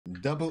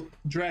Double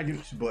Dragon.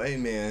 It's your boy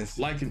AMENZ.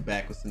 Liking.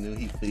 Back with some new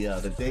heat for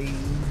y'all today.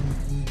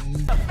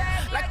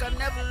 Like I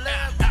never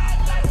left.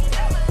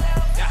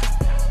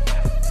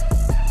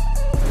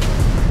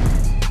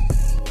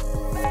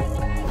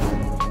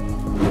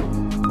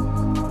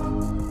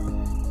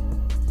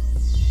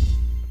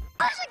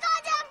 Push the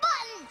goddamn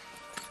button!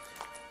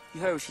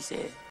 You heard what she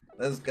said.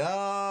 Let's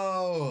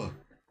go.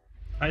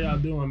 How y'all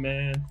doing,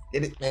 man?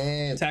 Get it,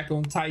 man. Attack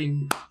on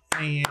Titan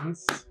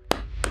fans.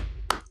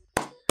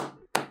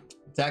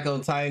 Attack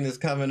on Titan is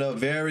coming up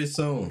very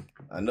soon.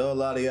 I know a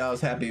lot of y'all is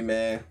happy,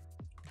 man.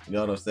 You know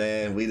what I'm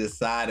saying? We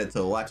decided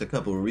to watch a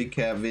couple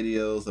recap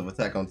videos of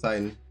Attack on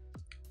Titan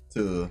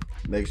to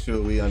make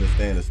sure we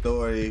understand the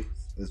story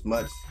as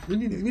much. We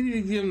need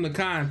to give them the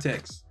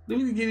context. We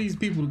need to give these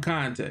people the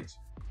context.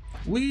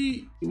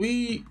 We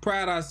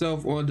pride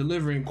ourselves on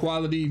delivering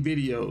quality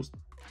videos,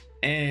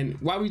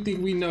 and while we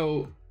think we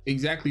know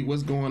exactly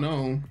what's going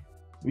on,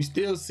 we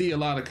still see a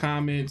lot of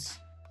comments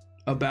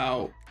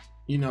about,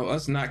 you know,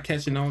 us not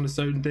catching on to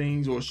certain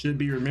things, or should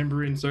be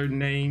remembering certain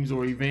names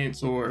or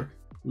events or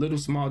little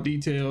small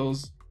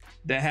details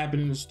that happen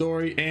in the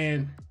story.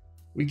 And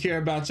we care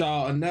about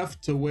y'all enough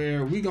to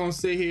where we gonna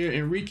sit here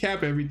and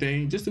recap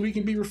everything just so we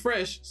can be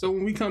refreshed, so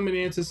when we coming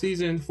into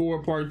season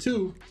 4 part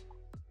 2,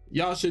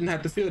 y'all shouldn't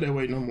have to feel that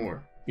way no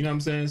more. You know what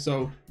I'm saying?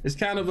 So it's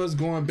kind of us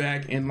going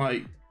back and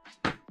like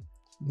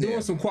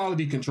doing some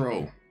quality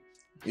control.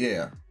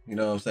 Yeah, you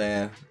know what I'm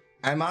saying?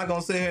 Am I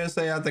gonna sit here and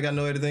say I think I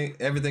know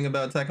everything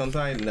about Attack on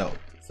Titan? No.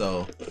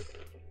 So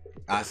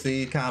I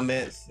see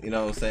comments, you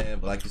know what I'm saying?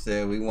 But like you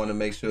said, we want to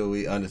make sure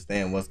we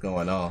understand what's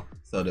going on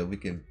so that we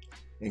can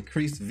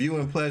increase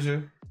viewing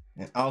pleasure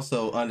and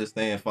also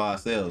understand for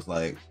ourselves,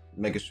 like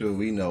making sure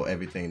we know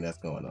everything that's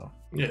going on.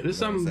 Yeah,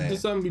 this is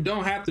something we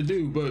don't have to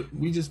do, but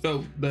we just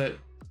felt that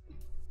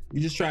we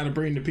just trying to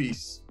bring the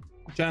peace.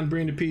 Trying to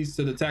bring the peace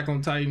to the Attack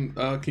on Titan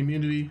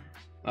community,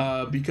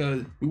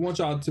 because we want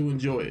y'all to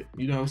enjoy it,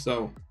 you know.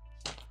 So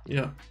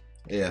yeah,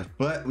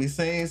 but we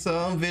seen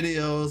some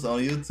videos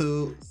on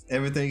YouTube,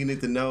 everything you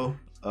need to know,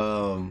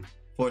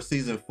 for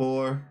season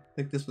 4. I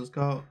think this was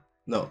called,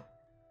 no,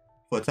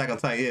 for Attack on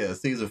Titan, yeah,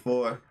 season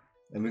 4.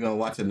 And we're gonna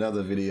watch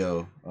another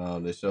video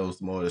that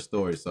shows more of the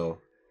story. So,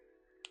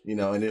 you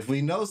know, and if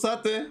we know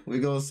something, we're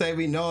gonna say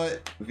we know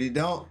it. If we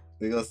don't,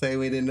 we're gonna say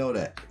we didn't know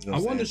that. You know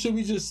I wonder, should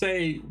we just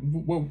say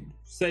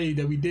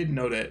that we didn't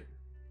know that?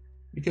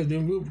 Because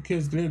then we'll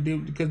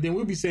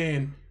be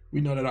saying we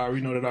know that already.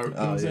 We know that already. You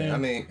know what I'm saying? I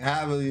mean,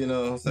 however, you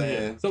know what I'm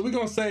saying. Yeah. So we're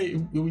gonna say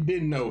we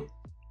didn't know.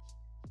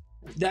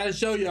 That'll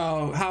show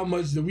y'all how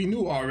much that we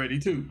knew already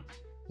too.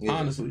 Yeah.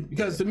 Honestly,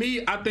 because to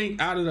me, I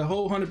think out of the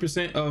whole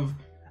 100% of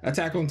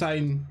Attack on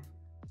Titan,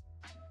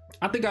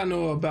 I think I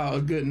know about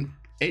a good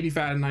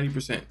 85 to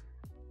 90%.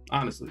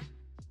 Honestly,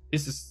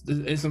 it's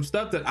some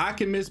stuff that I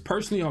can miss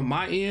personally on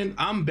my end.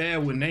 I'm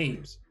bad with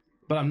names,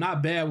 but I'm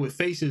not bad with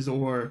faces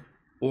or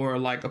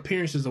like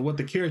appearances of what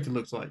the character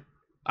looks like.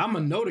 I'm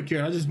gonna know the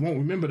character, I just won't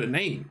remember the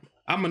name.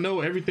 I'm gonna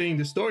know everything,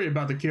 the story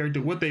about the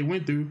character, what they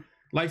went through.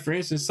 Like for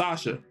instance,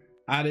 Sasha.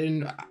 I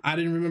didn't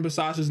remember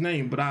Sasha's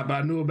name, but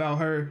I knew about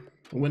her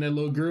when that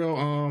little girl,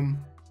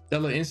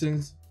 that little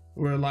instance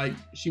where like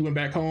she went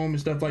back home and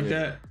stuff like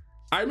that.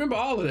 I remember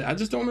all of that. I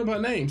just don't remember her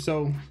name.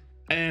 So,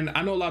 and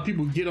I know a lot of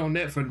people get on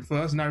that for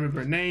us not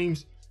remember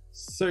names,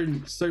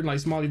 certain like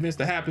small events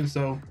that happen.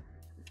 So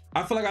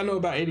I feel like I know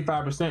about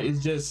 85%.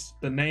 It's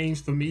just the names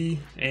for me,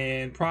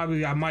 and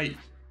probably I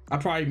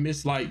probably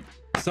missed like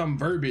some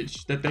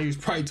verbiage that they was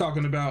probably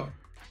talking about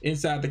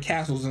inside the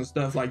castles and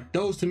stuff. Like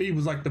those to me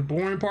was like the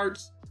boring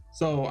parts.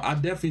 So I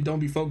definitely don't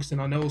be focusing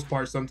on those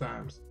parts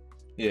sometimes.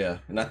 Yeah,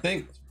 and I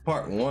think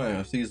part 1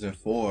 of season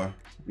 4,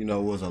 you know,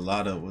 was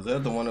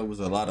that the one that was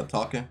a lot of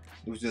talking?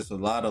 It was just a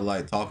lot of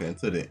like talking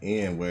to the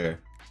end where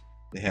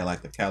they had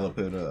like the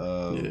caliper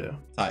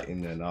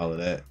Titan and all of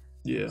that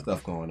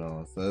stuff going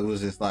on. So it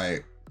was just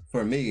like,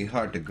 for me,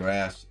 hard to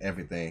grasp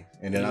everything.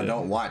 And then I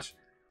don't watch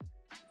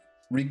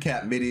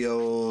recap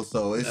videos,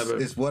 so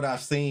it's what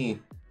I've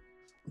seen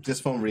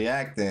just from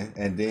reacting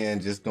and then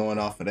just going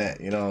off of that,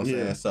 you know what I'm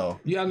saying? So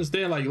you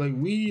understand, like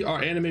we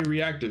are anime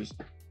reactors.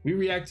 We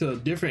react to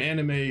different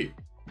anime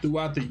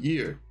throughout the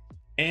year,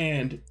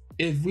 and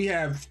if we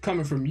have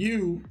coming from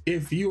you,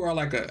 if you are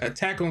like a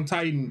Attack on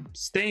Titan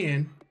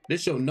stan,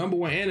 this your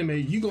 #1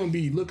 anime, you gonna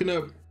be looking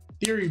up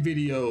theory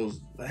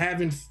videos,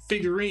 having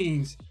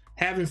figurines,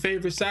 having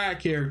favorite side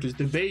characters,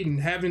 debating,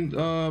 having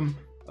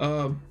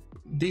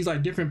these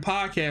like different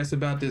podcasts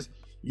about this.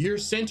 You're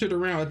centered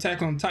around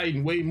Attack on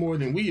Titan way more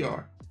than we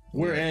are.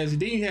 Whereas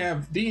then you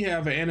have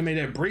an anime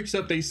that breaks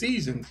up their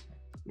seasons,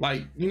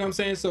 like, you know what I'm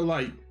saying? So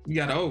like you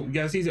got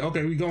a season,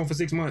 okay, we going for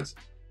 6 months.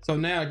 So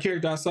now a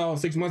character I saw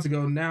 6 months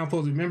ago, now I'm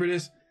supposed to remember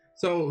this.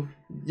 So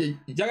y'all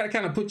gotta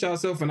kind of put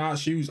yourself in our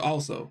shoes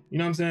also, you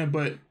know what I'm saying?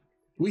 But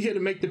we here to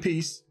make the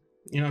peace,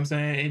 you know what I'm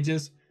saying, and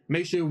just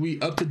make sure we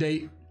up to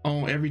date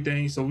on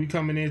everything. So we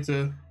coming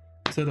into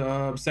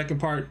the second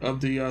part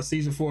of the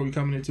season 4, we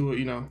coming into it,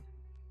 you know,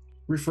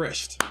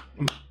 refreshed.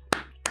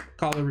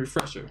 Call it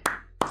refresher.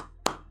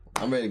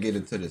 I'm ready to get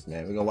into this,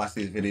 man. We're gonna watch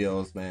these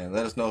videos, man.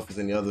 Let us know if there's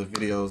any other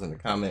videos in the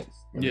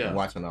comments that we can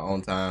watch on our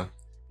own time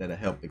that'll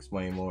help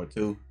explain more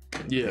too.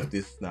 Yeah, if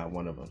this is not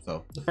one of them.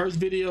 So the first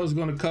video is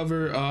going to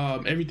cover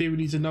everything we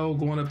need to know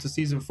going up to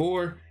season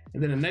 4,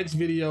 and then the next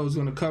video is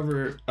going to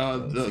cover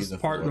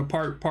the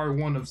part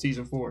 1 of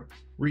season 4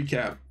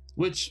 recap,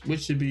 which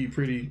should be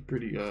pretty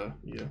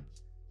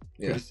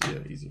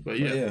easy. But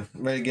yeah,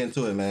 I'm ready to get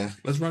into it, man.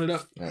 Let's run it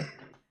up. Yeah.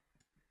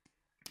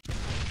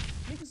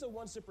 Mikasa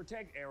wants to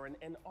protect Eren,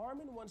 and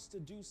Armin wants to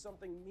do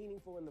something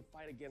meaningful in the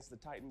fight against the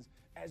Titans,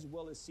 as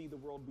well as see the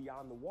world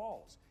beyond the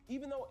walls.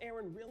 Even though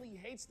Eren really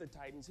hates the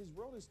Titans, his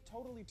world is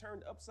totally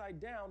turned upside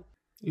down.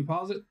 You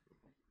pause it.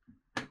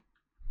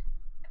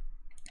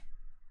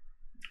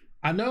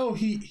 I know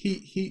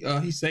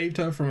he saved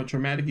her from a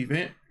traumatic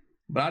event,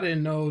 but I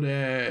didn't know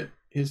that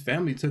his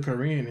family took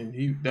her in,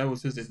 and that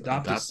was his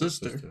adopted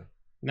sister.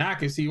 Now I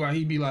can see why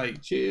he'd be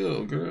like,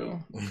 "Chill,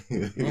 girl.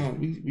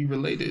 We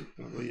related."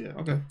 Oh, yeah,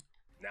 okay.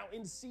 Now,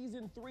 in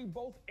season 3,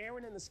 both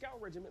Eren and the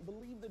Scout Regiment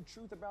believe the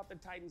truth about the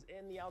Titans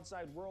and the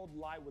outside world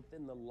lie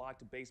within the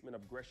locked basement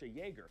of Gresha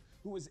Jaeger,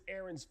 who is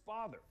Eren's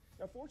father.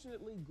 Now,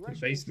 fortunately,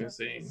 Gresha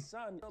entrusted his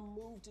son a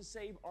move to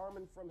save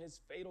Armin from his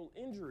fatal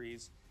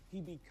injuries.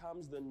 He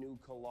becomes the new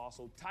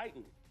colossal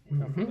Titan.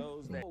 Now, for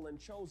those that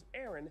chose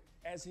Eren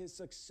as his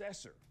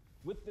successor.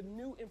 With the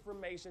new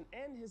information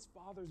and his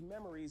father's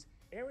memories,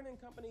 Eren and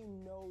company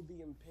know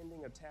the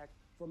impending attack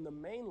from the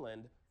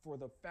mainland for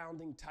the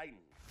founding Titan.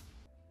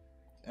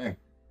 Hey.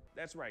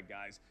 That's right,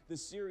 guys. The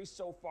series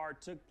so far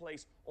took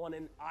place on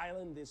an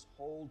island this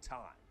whole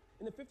time.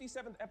 In the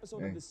 57th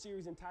episode of the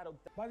series entitled,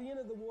 by the end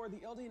of the war, the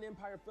Eldian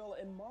Empire fell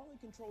and Marley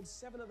controlled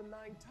 7 of the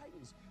 9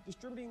 Titans,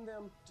 distributing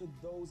them to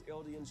those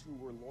Eldians who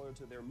were loyal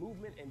to their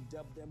movement and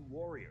dubbed them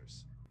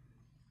warriors.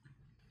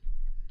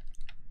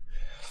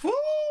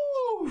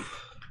 Woo!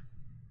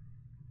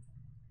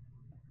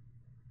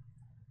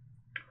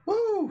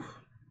 Woo!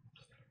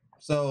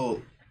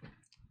 So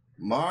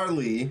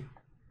Marley,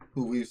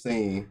 who we've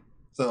seen,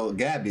 so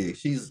Gabby,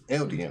 she's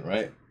Eldian,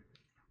 right?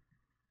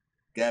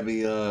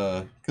 Gabby,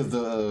 cause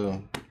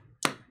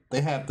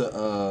they have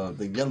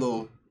the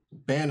yellow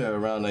banner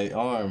around their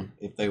arm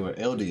if they were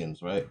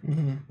Eldians, right?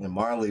 And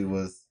Marley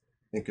was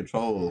in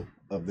control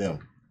of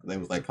them. They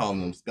was like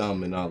calling them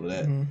scum and all of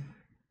that.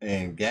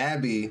 And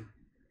Gabby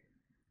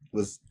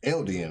was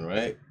Eldian,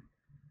 right?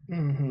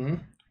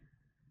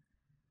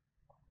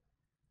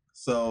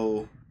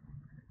 So,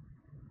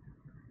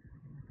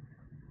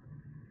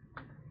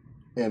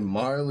 and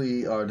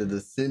Marley are the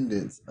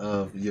descendants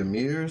of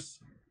Ymir's,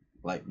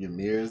 like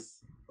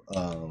Ymir's.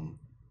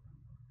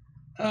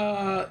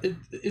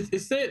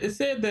 It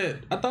said that,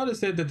 I thought it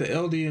said that the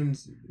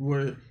Eldians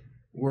were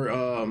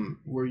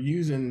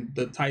using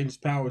the Titans'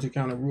 power to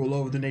kind of rule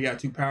over. Then they got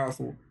too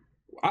powerful.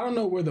 I don't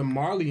know where the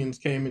Marleyans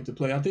came into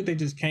play. I think they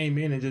just came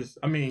in and just,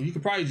 I mean, you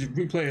could probably just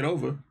replay it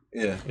over.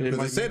 Yeah, because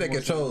they said they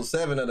controlled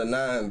 7 of the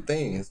 9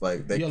 things.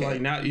 Like they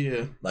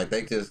like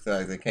they just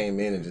they came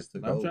in and just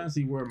took over. I'm trying to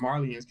see where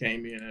Marleyans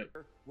came in at.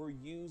 Were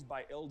used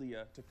by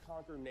Eldia to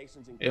conquer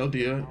nations,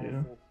 including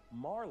powerful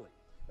Marley.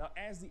 Now,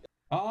 as the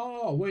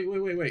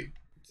wait.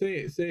 Say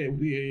it.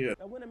 Yeah.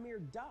 Now, when Ymir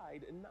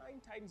died, 9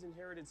 Titans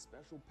inherited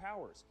special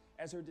powers.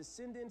 As her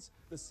descendants,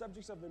 the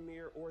subjects of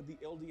Ymir or the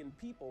Eldian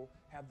people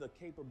have the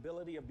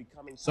capability of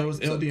becoming. So it's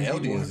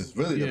Eldians is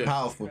really the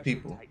powerful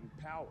people. Titan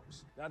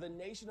powers. Now, the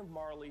nation of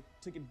Marley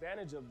took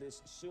advantage of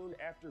this soon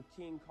after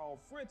King Karl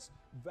Fritz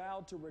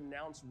vowed to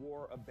renounce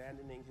war,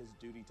 abandoning his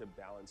duty to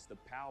balance the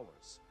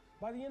powers.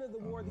 By the end of the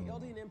war, the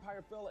Eldian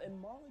Empire fell, and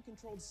Marley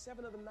controlled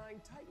 7 of the 9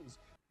 Titans.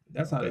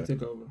 That's how they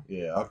took over.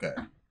 Yeah. Okay.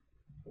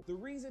 The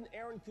reason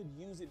Eren could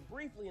use it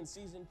briefly in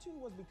season 2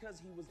 was because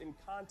he was in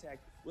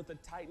contact with a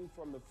Titan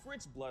from the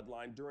Fritz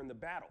bloodline during the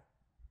battle.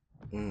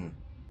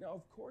 Now,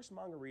 of course,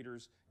 manga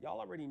readers,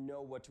 y'all already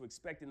know what to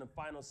expect in the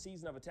final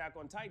season of Attack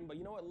on Titan, but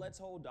you know what? Let's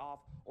hold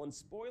off on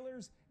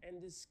spoilers and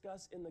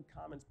discuss in the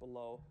comments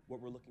below what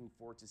we're looking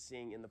forward to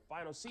seeing in the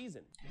final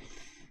season.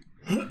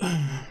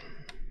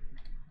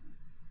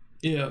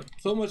 Yeah,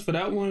 so much for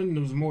that one. It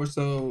was more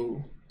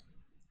so,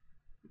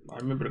 I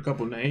remembered a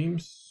couple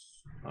names.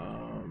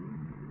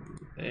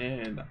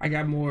 And I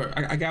got more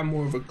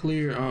of a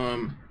clear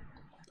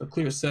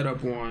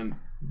setup on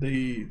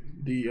the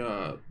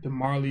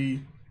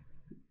Marley,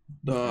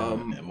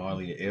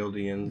 Marley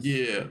Eldians.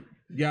 Yeah,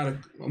 got a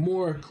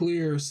more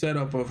clear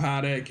setup of how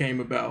that came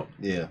about.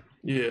 Yeah,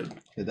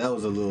 that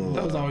was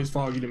always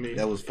foggy to me.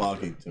 That was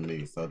foggy to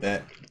me. So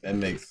that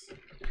makes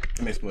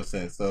more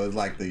sense. So it's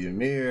like the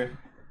Ymir,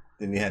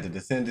 then you had the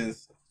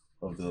descendants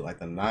of the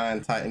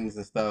 9 Titans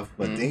and stuff.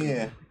 But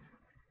then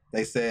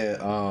they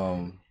said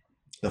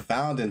the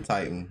founding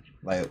Titan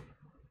left.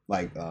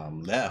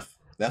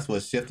 That's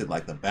what shifted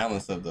the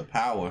balance of the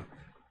power.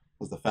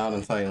 Was the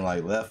founding Titan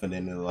left, and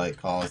then it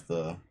caused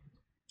the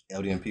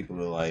Eldian people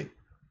to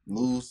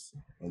lose,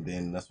 and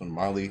then that's when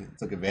Marley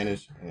took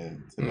advantage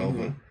and took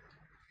over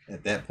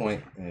at that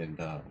point. And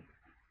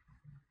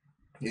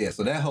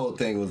so that whole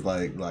thing was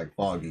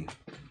foggy.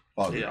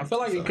 Yeah, I feel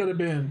like it could have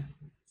been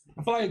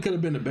I feel like it could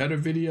have been a better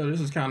video.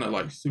 This is kind of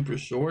like super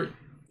short.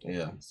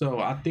 Yeah. So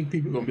I think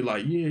people are gonna be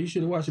like, yeah, you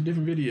should have watched a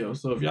different video.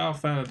 So if y'all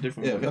found a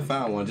different if y'all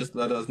found one, just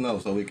let us know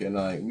so we can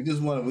we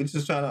just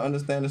trying to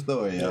understand the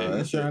story, y'all. Yeah,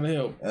 That's trying to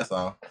help. That's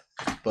all.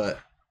 But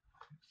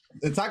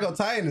Attack on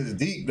Titan is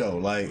deep though.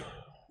 Like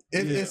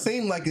it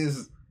seemed like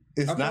it's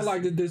I felt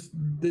like that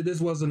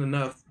this wasn't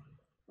enough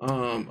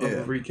of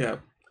a recap.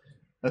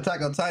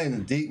 Attack on Titan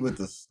is deep with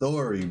the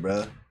story,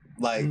 bruh.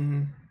 Like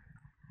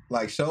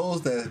like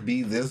shows that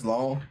be this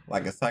long,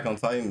 like Attack on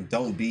Titan,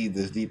 don't be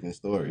this deep in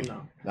story.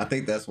 No. And I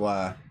think that's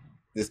why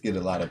this get a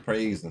lot of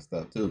praise and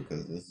stuff too,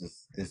 because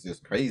it's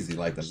just crazy,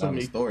 like the amount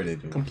of story they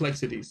do.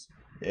 Complexities.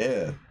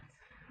 Yeah.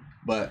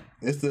 But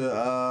it's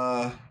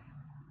the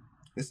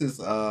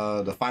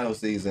final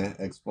season.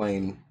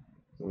 Explain.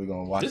 So we're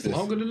gonna watch this. It's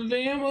longer than the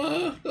damn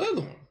the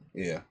other one.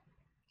 Yeah.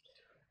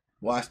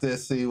 Watch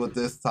this, see what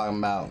this talking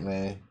about,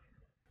 man.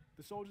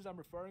 The soldiers I'm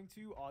referring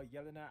to are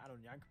Yelena and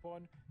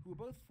Onyankopon, who were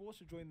both forced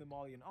to join the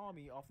Malian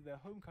army after their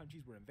home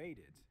countries were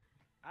invaded.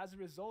 As a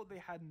result, they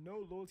had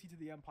no loyalty to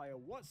the Empire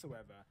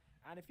whatsoever,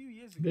 and a few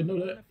years ago,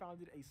 Yelena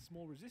founded a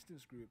small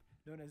resistance group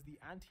known as the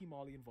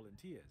Anti-Malian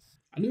Volunteers.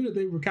 I knew that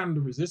they were kind of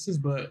the resistance,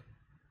 but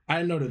I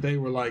didn't know that they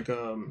were like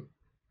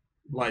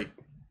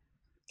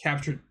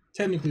captured,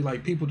 technically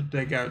like people that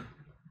they got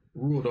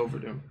ruled over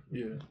them.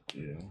 Yeah.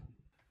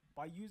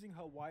 By using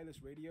her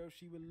wireless radio,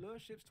 she would lure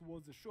ships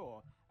towards the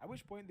shore, at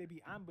which point they'd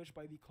be ambushed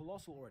by the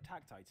Colossal or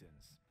Attack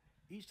Titans.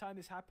 Each time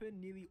this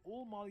happened, nearly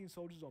all Malian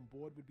soldiers on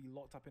board would be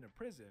locked up in a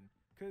prison,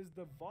 because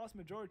the vast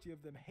majority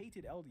of them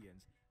hated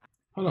Eldians.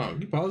 Hold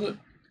on, you pause it.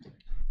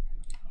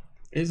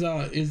 Is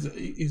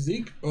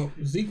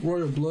Zeke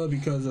royal blood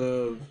because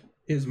of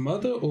his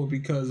mother or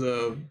because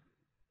of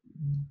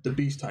the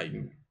Beast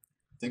Titan?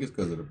 I think it's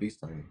because of the Beast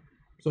Titan.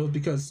 So it's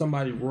because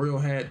somebody royal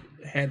had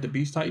the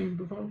Beast Titan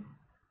before?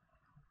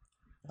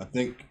 I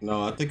think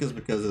it's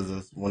because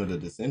it's one of the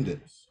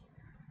descendants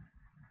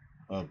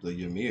of the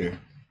Ymir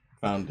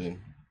founding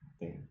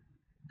thing.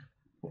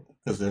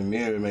 Because the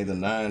Ymir made the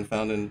 9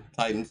 founding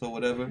titans or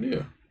whatever.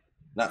 Yeah.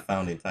 Not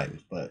founding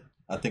titans, but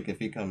I think if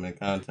he come in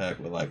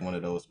contact with like one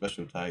of those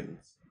special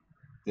titans,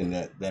 then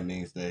that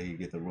means that he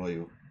get the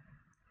royal.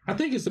 I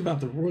think it's about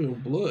the royal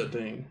blood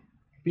thing,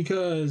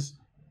 because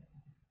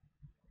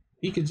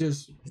he could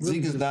just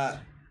Zeke is not.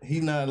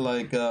 He's not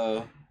like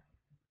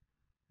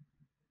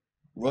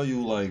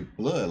royal like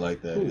blood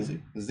like that, is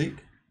he? Zeke.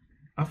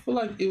 I feel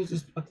like it was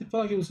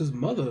his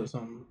mother or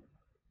something.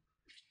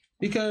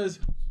 Because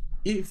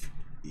if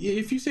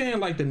you saying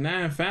like the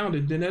 9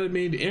 founded, then that would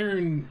mean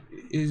Eren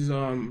is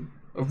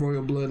of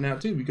royal blood now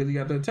too, because he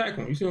got the attack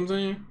on. You see what I'm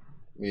saying?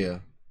 Yeah.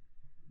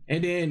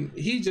 And then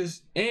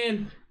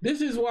and this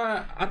is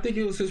why I think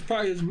it was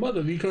probably his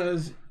mother,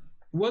 because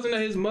wasn't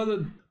that his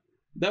mother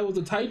that was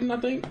a Titan, I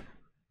think?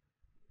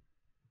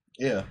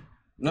 Yeah.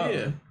 No.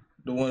 Yeah.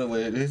 The one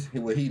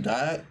where he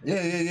died?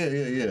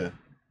 Yeah.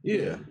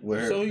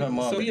 Where so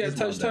he had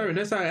touched her, and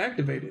that's how it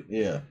activated.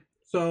 Yeah.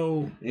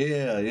 So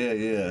yeah.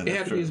 It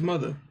had to be his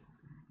mother.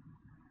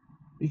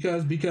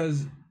 Because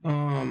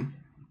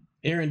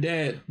Eren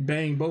dad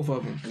banged both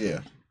of them.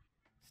 Yeah.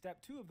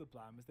 Step 2 of the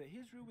plan was that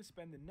Hizru would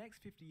spend the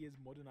next 50 years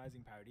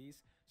modernizing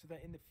Paradis so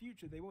that in the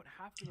future they won't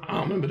have to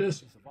remember this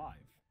to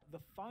survive. The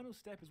final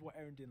step is what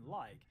Eren didn't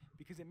like,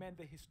 because it meant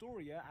that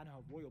Historia and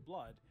her royal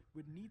blood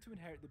would need to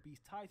inherit the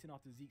Beast Titan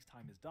after Zeke's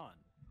time is done.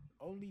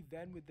 Only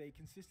then would they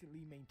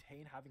consistently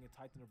maintain having a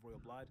Titan of royal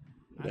blood.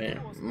 And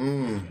of course,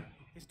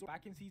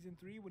 back in season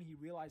 3, when he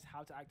realized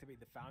how to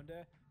activate the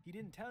founder, he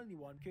didn't tell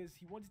anyone because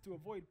he wanted to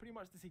avoid pretty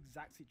much this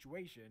exact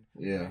situation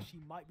where she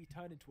might be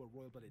turned into a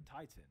royal-blooded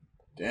Titan.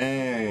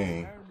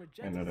 Dang. Eren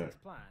rejected this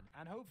plan,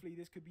 and hopefully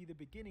this could be the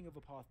beginning of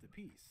a path to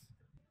peace.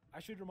 I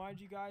should remind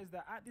you guys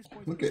that at this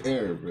point, look at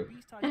Eren, bro. The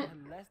Beast Titan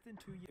had less than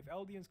 2 years. If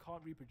Eldians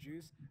can't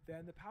reproduce,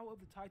 then the power of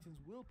the Titans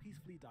will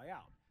peacefully die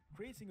out,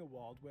 creating a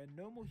world where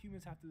no more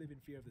humans have to live in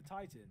fear of the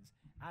Titans,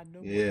 and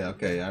no more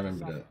I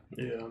remember that.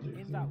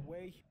 Yeah. In that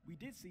way, we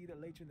did see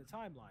that later in the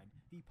timeline,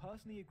 he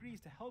personally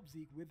agrees to help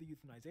Zeke with the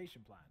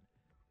euthanization plan.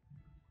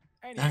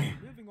 Anyway,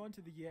 moving on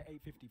to the year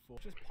 854,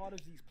 just part of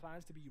Zeke's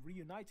plans to be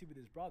reunited with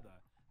his brother,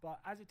 but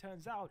as it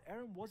turns out,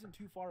 Eren wasn't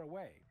too far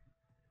away.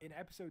 In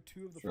episode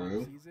 2 of the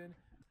final season,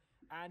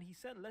 and he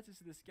sent letters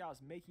to the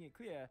scouts making it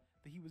clear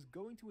that he was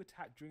going to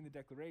attack during the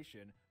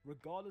declaration,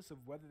 regardless of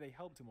whether they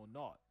helped him or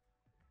not.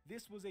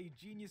 This was a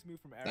genius move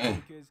from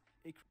Eren because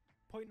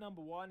point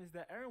number 1 is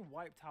that Eren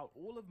wiped out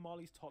all of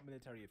Mali's top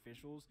military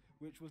officials,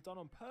 which was done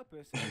on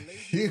purpose.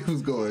 He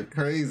was going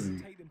crazy.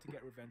 Take them to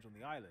get revenge on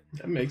the island.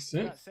 That makes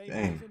sense. That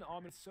same reason,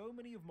 so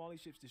many of Mali's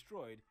ships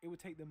destroyed, it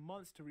would take them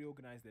months to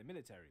reorganize their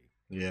military.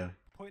 Yeah.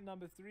 Point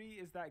number 3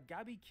 is that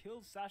Gabi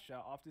killed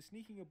Sasha after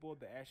sneaking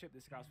aboard the airship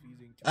the scouts were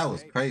using to That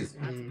was crazy.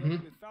 And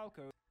together with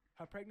Falco,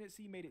 her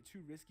pregnancy made it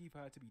too risky for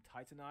her to be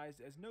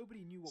titanized, as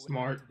nobody knew what would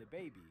happen to the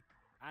baby.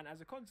 And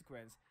as a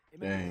consequence, it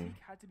meant that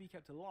Zeke had to be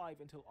kept alive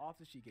until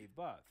after she gave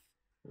birth.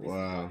 This is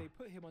why they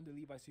put him under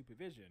Levi's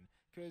supervision,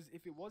 because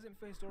if it wasn't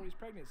for Historia's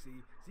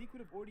pregnancy, Zeke would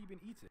have already been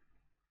eaten.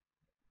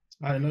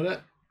 I didn't know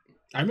that.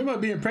 I remember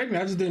being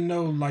pregnant. I just didn't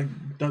know like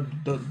the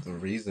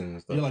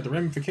reasons. Yeah, like the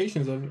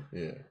ramifications of it.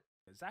 Yeah.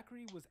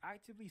 Zachary was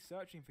actively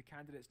searching for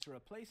candidates to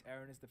replace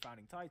Eren as the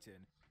founding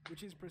Titan,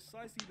 which is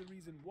precisely the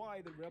reason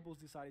why the rebels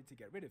decided to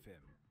get rid of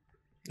him.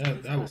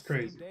 That was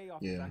crazy. Day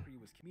after Zachary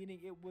was meaning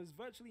it was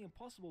virtually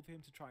impossible for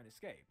him to try and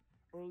escape,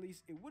 or at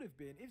least it would have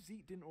been if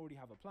Zeke didn't already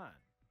have a plan.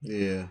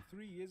 Yeah.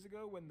 3 years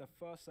ago, when the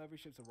first survey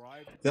ships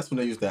arrived, that's when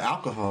they used the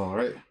alcohol,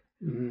 right?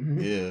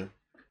 Yeah.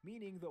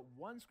 Meaning that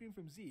one scream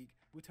from Zeke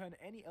would turn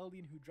any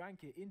Eldian who drank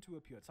it into a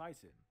pure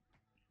Titan.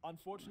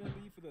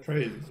 Unfortunately for the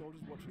 30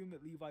 soldiers watching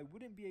that Levi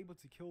wouldn't be able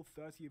to kill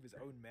 30 of his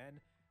own men.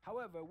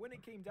 However, when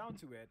it came down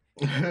to it,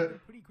 he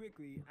did pretty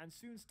quickly and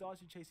soon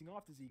started chasing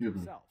after Zeke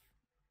himself.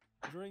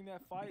 During their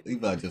fight,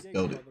 Levi just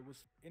killed it.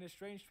 In a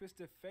strange twist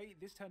of fate,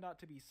 this turned out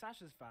to be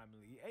Sasha's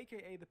family,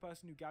 aka the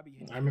person who Gabby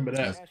hit. I remember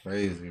that. That's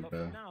crazy, but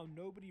bro. for now,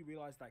 nobody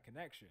realized that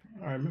connection.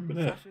 I remember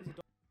that.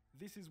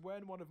 This is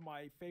when one of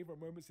my favorite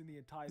moments in the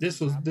entire this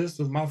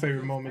was my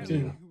favorite moment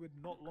too. Who had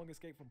not long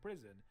escaped from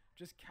prison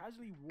just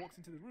casually walks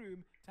into the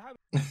room to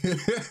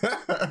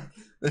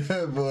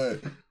have Boy.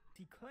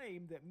 He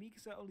claimed that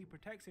Mikasa only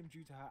protects him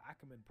due to her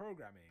AMENZ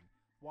programming,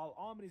 while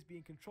Armin is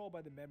being controlled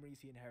by the memories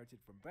he inherited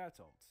from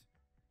Bertolt.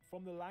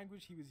 From the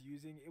language he was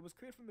using, it was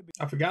clear from the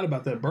beginning. I forgot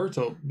about that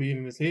Bertolt being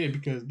in his head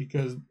because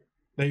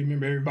they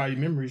remember everybody's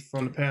memories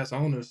from the past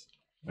owners.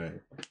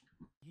 Right.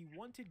 He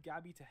wanted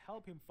Gabby to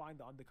help him find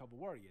the undercover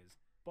warriors,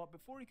 but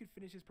before he could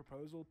finish his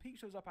proposal, Pete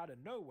shows up out of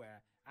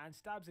nowhere and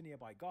stabs a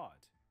nearby guard.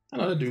 I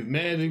know that dude's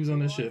mad he was on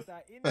that ship.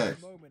 That in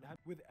this moment,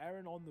 with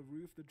Eren on the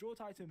roof, the Jaw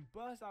Titan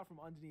burst out from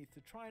underneath to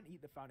try and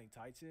eat the founding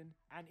Titan,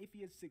 and if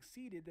he had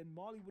succeeded, then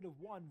Marley would have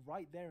won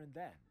right there and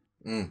then.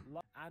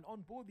 And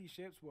on board these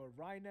ships were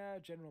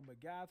Reiner, General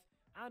McGath,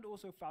 and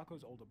also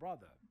Falco's older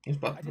brother. It's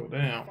about to go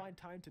down. Find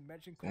time to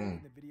mention Cole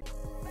in the video.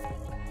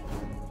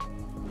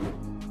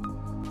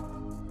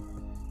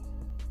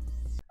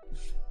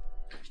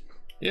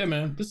 Yeah,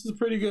 man, this is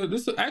pretty good.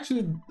 This is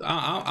actually,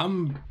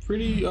 I'm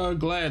pretty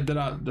glad that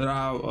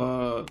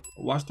I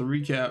watched the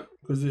recap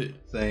because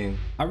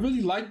I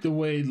really liked the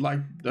way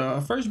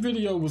the first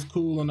video was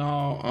cool and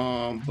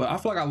all, but I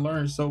feel like I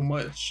learned so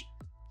much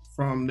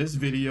from this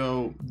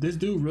video. This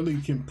dude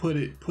really can put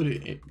it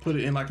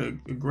in like a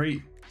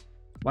great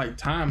like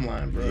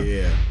timeline, bro.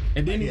 Yeah.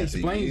 And then he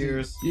explains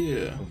years.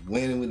 Yeah.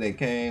 When they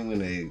came, when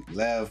they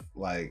left,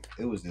 like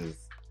it was just.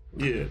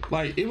 Yeah,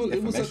 like it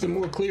was such a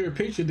more clear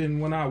picture than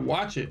when I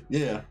watch it.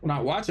 Yeah, when I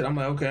watch it, I'm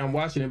like, okay, I'm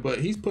watching it, but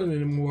he's putting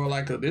it in more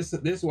like a this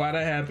why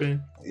that happened.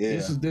 Yeah,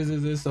 this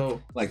is this.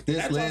 So like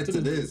this led to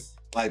this.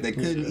 Like they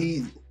couldn't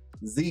eat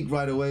Zeke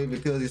right away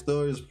because his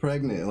story is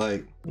pregnant.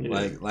 Like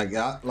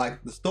the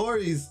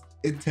stories,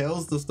 it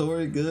tells the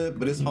story good,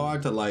 but it's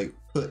hard to like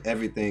put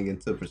everything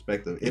into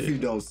perspective if you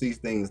don't see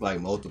things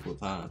like multiple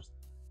times.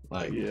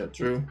 Like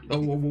true. Oh,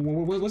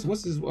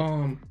 what's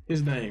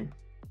his name?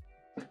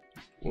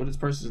 What is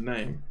this person's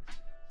name?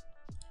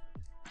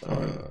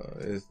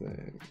 His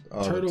name.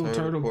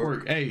 Turtle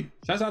Quirk. Hey,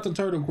 shouts out to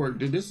Turtle Quirk.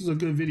 Dude, this is a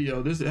good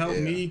video. This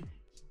helped me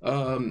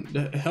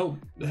help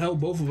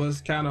both of us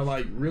kind of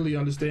like really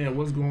understand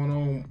what's going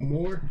on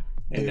more.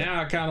 And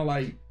now I kind of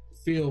like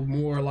feel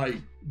more like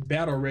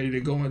battle ready to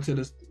go into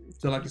the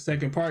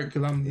second part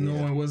because I'm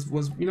knowing what's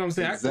you know what I'm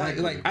saying?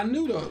 Exactly. Like I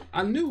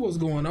knew what's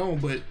going on,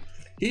 but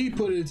he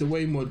put it into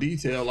way more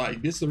detail.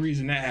 Like this is the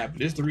reason that happened.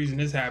 This is the reason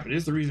this happened.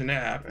 This is the reason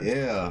that happened.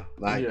 Yeah,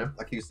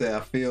 like you said,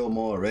 I feel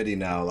more ready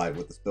now, like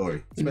with the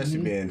story, especially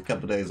being a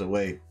couple days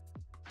away.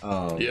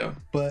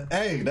 But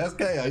hey, that's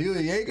okay. Are you a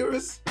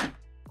Jaegerist?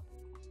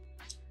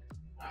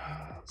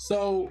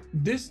 So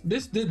this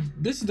is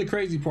the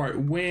crazy part.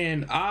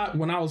 When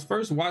I was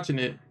first watching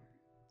it,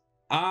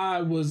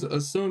 I was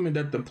assuming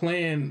that the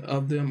plan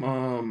of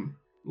them,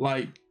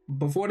 like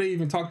before they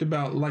even talked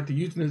about like the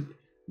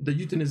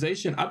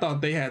euthanization, I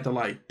thought they had to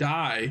like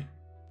die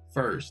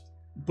first,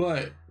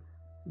 but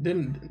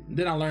then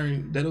I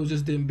learned that it was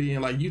just them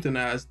being like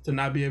euthanized to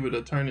not be able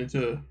to turn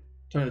into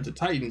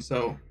Titan.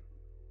 So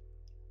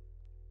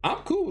I'm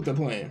cool with the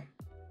plan.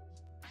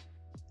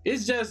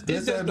 It's just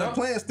the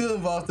plan still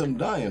involves them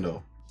dying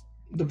though.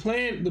 The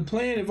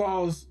plan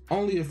involves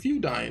only a few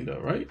dying though,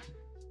 right?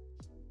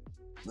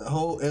 The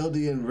whole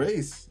Eldian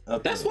race.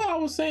 That's why I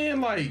was saying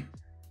like.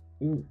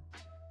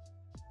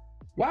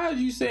 Why are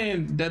you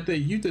saying that they're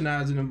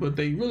euthanizing them, but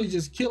they really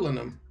just killing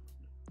them?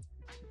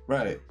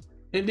 Right.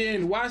 And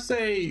then why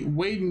say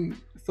waiting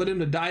for them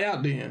to die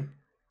out then?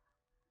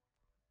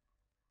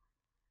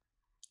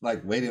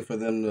 Like waiting for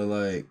them to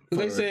like.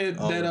 Because they said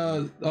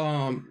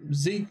that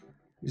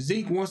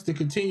Zeke wants to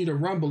continue the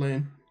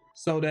rumbling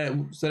so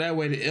that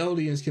way the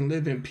Eldians can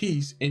live in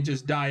peace and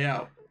just die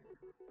out.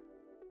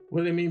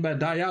 What do they mean by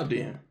die out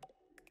then?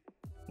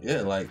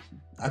 Yeah, like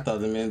I thought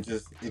they meant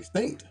just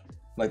extinct.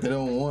 Like they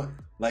don't want.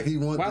 Like he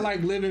wants. Why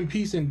like live in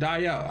peace and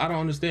die out? I don't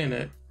understand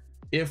that.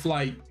 If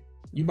like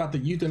you about to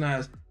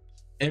euthanize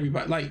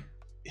everybody, like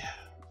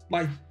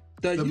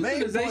the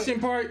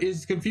euthanization part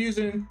is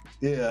confusing.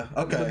 Yeah.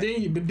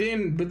 Okay. But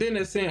then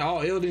they're saying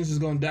all Eldians is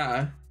gonna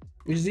die.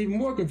 which is even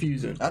more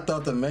confusing. I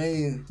thought the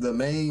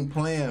main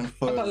plan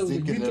for I thought it was a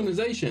Zeke and them,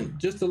 euthanization,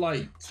 just to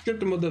like strip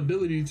them of the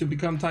ability to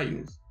become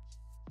Titans.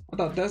 I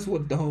thought that's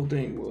what the whole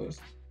thing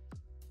was.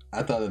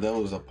 I thought that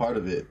was a part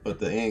of it, but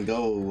the end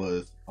goal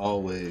was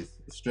always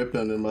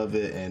stripping them of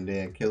it and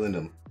then killing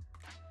them.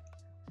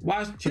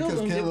 Why kill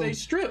them if they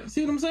strip?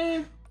 See what I'm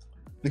saying?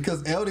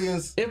 Because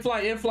aliens. If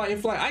like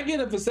I get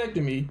a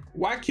vasectomy,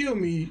 why kill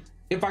me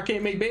if I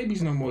can't make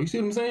babies no more? You see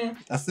what I'm saying?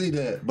 I see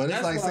that, but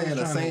it's like saying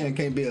a Saiyan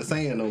can't be a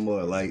Saiyan no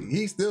more. Like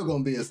he's still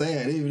gonna be a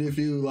Saiyan even if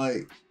you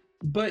like.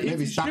 But if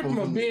you strip them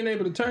of being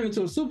able to turn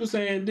into a Super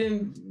Saiyan,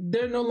 then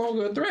they're no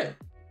longer a threat.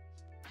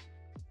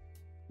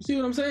 You see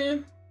what I'm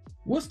saying?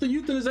 What's the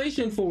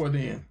euthanization for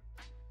then?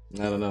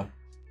 I don't know.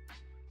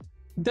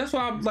 That's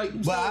why I'm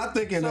like. But I'm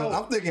thinking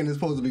it's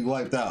supposed to be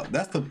wiped out.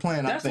 That's the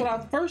plan. That's what I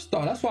first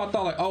thought. That's why I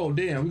thought like, oh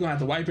damn, we're gonna have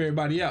to wipe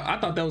everybody out. I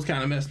thought that was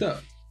kind of messed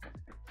up.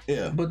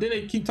 Yeah. But then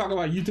they keep talking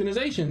about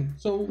euthanization.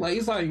 So like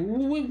it's like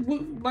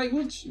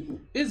which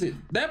is it?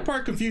 That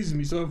part confuses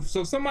me. So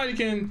if somebody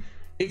can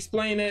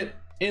explain that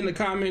in the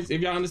comments,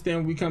 if y'all understand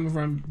where we coming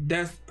from,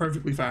 that's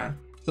perfectly fine.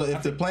 So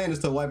if the plan is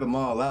to wipe them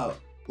all out,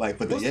 like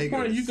for the Jaegers, what's the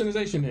point of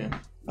euthanization then?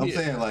 I'm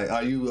saying like,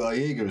 are you a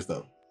Jaegers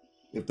though?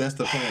 If that's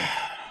the plan.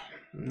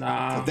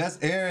 Nah. If that's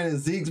Eren and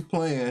Zeke's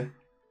plan,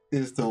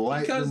 is to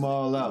wipe them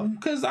all out.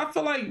 Because I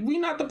feel like we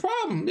not the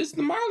problem. It's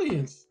the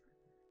Marlians.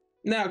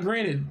 Now,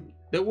 granted,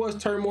 there was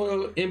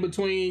turmoil in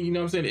between, you know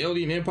what I'm saying, the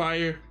Eldian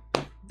Empire.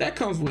 That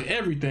comes with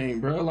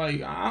everything, bro.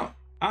 Like, I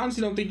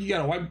honestly don't think you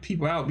gotta wipe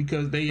people out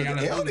because they got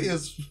the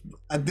Eldians.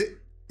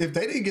 If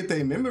they didn't get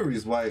their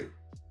memories wiped,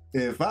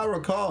 if I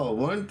recall,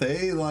 weren't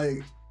they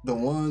like the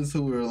ones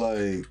who were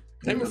like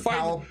they were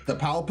fighting the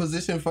power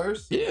position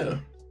first? Yeah.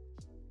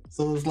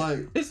 So it's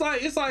like I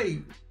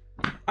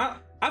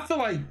feel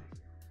like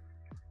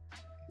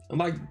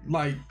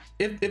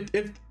if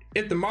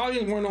the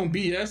Marlians weren't on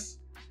BS,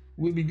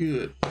 we'd be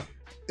good.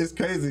 It's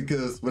crazy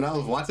because when I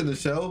was watching the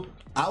show,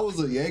 I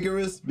was a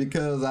Jaegerist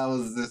because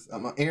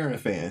I'm an Eren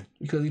fan.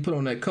 Because he put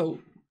on that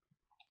coat.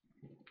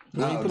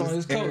 When he put on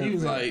his coat, he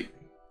was like,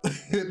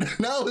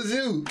 that was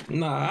you.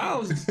 Nah, I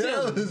was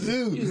that was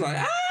you. He was like,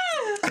 ah.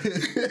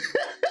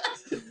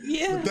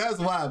 Yeah. But that's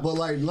why. But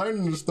like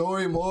learning the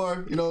story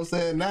more, you know what I'm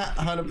saying? Not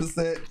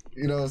 100%,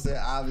 you know what I'm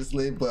saying,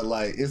 obviously, but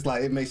like it's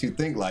like it makes you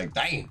think like,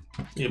 dang.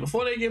 Yeah,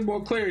 before they get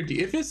more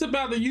clarity, if it's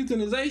about the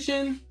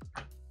euthanization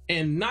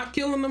and not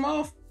killing them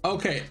off,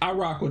 okay, I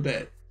rock with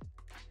that.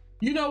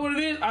 You know what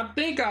it is? I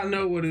think I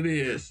know what it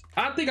is.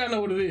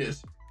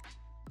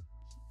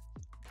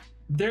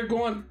 They're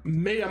going,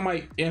 maybe I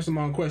might answer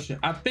my own question.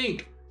 I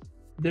think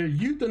they're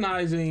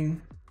euthanizing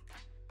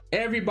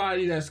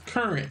everybody that's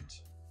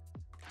current.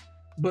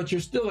 But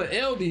you're still an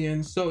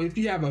Eldian, so if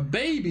you have a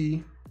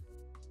baby,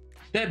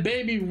 that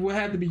baby will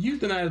have to be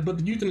euthanized, but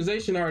the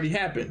euthanization already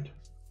happened.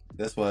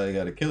 That's why they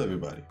gotta kill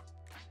everybody.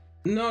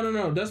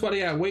 No. That's why they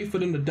gotta wait for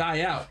them to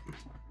die out.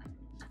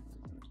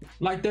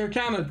 Like they're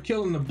kind of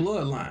killing the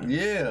bloodline.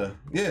 Yeah.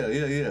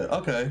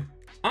 Okay.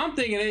 I'm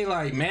thinking they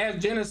like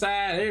mass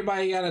genocide,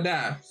 everybody gotta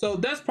die. So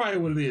that's probably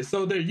what it is.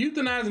 So they're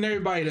euthanizing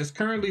everybody that's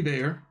currently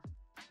there.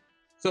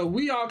 So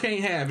we all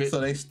can't have it. So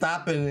they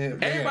stopping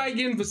it. Everybody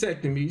getting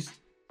vasectomies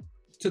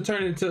to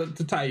turn into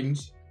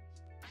Titans.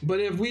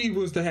 But if we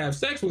was to have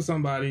sex with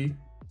somebody,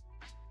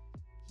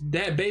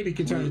 that baby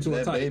can turn into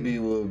a Titan. That baby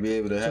will be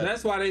able to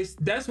have. So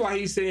that's why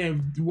he's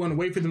saying you want to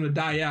wait for them to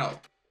die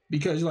out.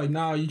 Because you're like,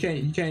 no, you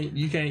can't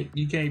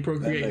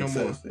procreate no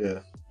more. Yeah.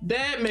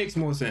 That makes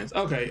more sense.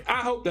 Okay. I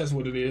hope that's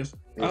what it is.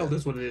 Yeah. I hope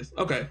that's what it is.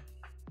 Okay.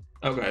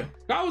 I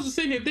was just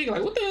sitting here thinking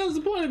like, what the hell is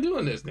the point of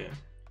doing this then?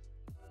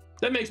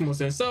 That makes more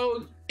sense.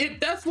 So if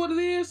that's what it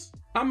is,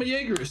 I'm a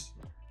Jaegerist.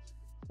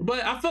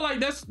 But I feel like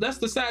that's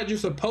the side you're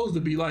supposed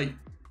to be like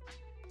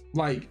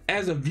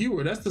as a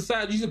viewer, that's the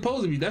side you're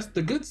supposed to be. That's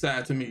the good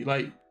side to me.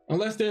 Like,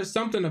 unless there's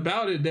something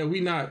about it that we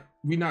not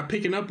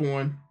picking up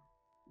on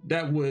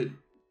that would,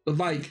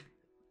 like,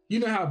 you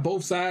know how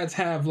both sides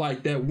have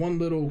like that one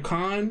little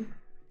con,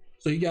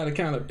 so you got to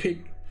kind of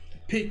pick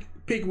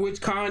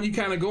which con you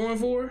kind of going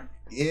for.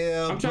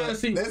 Yeah, I'm trying to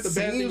see what the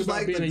bad thing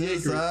about being a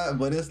Jaeger. Side,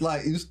 but it's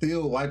like you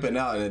still wiping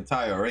out an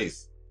entire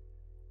race.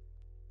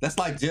 That's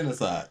like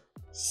genocide.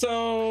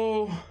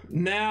 So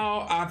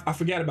now I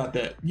forgot about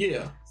that.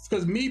 Yeah,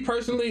 because me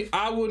personally,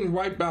 I wouldn't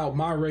wipe out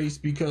my race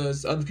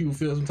because other people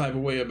feel some type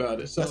of way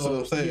about it. So that's what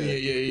I'm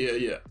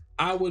saying. Yeah.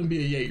 I wouldn't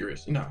be a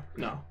Jaegerist. No.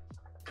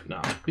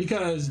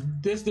 Because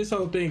this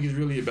whole thing is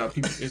really about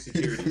people's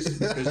insecurities.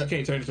 Because you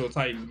can't turn into a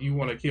Titan. You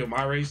want to kill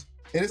my race.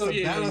 And it's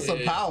a balance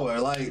of power.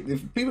 Like,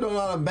 if people don't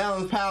know how to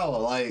balance power,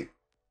 like,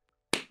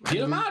 get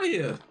them out of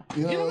here.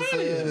 You know what I'm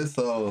saying?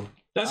 So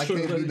that's true.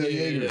 I can't be the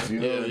Jaegers, you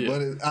know.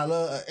 But I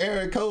love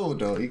Eren cold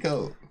though. He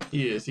cold.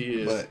 He is.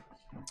 But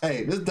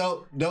hey, this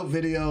dope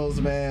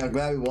videos, man. I'm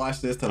glad we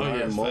watched this to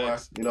learn more.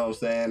 Facts. You know what I'm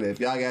saying? If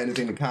y'all got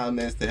anything in the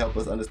comments to help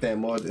us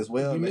understand more as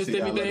well, make sure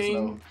y'all let us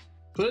know.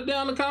 Put it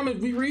down in the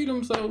comments. We read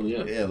them, so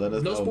yeah. Yeah, let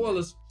us know. No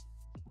spoilers.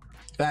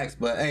 Facts,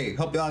 but hey,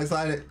 hope y'all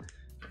excited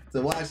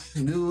to watch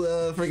new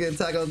freaking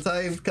Attack on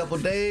Titan. Couple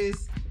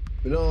days.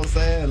 You know what I'm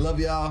saying? Love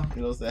y'all.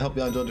 You know what I'm saying? Hope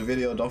y'all enjoyed the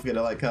video. Don't forget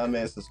to like,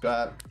 comment,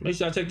 subscribe. Make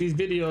sure y'all check these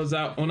videos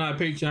out on our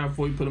Patreon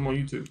before you put them on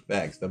YouTube.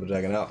 Thanks. Double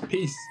Dragon out.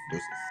 Peace.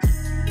 Deuces.